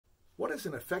What is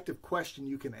an effective question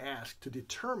you can ask to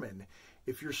determine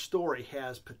if your story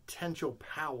has potential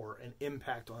power and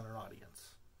impact on an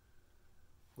audience?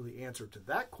 Well, the answer to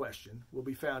that question will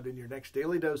be found in your next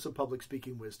Daily Dose of Public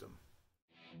Speaking Wisdom.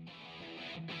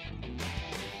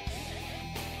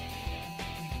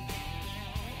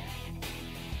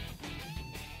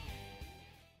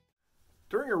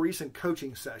 During a recent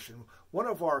coaching session, one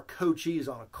of our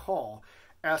coachees on a call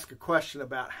asked a question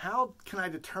about how can I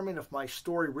determine if my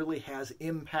story really has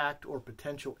impact or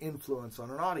potential influence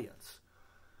on an audience.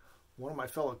 One of my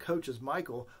fellow coaches,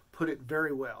 Michael, put it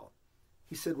very well.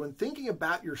 He said, when thinking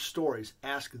about your stories,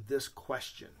 ask this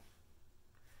question.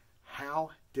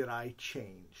 How did I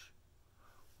change?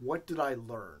 What did I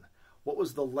learn? What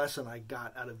was the lesson I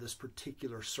got out of this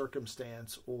particular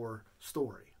circumstance or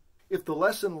story? If the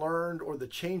lesson learned or the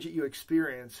change that you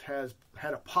experience has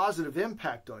had a positive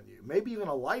impact on you, maybe even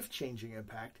a life-changing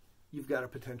impact, you've got a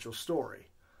potential story.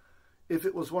 If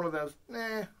it was one of those,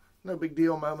 no big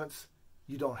deal moments,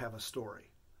 you don't have a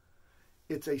story.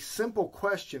 It's a simple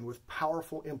question with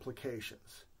powerful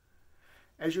implications.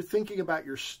 As you're thinking about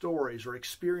your stories or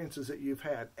experiences that you've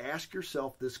had, ask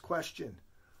yourself this question.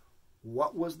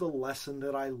 What was the lesson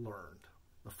that I learned?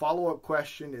 The follow-up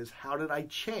question is, how did I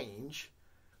change?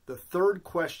 The third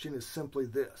question is simply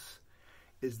this.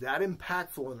 Is that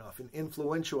impactful enough and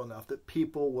influential enough that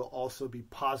people will also be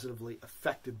positively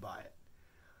affected by it?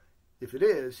 If it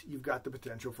is, you've got the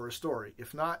potential for a story.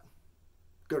 If not,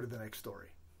 go to the next story.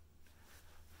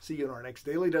 See you in our next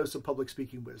Daily Dose of Public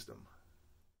Speaking Wisdom.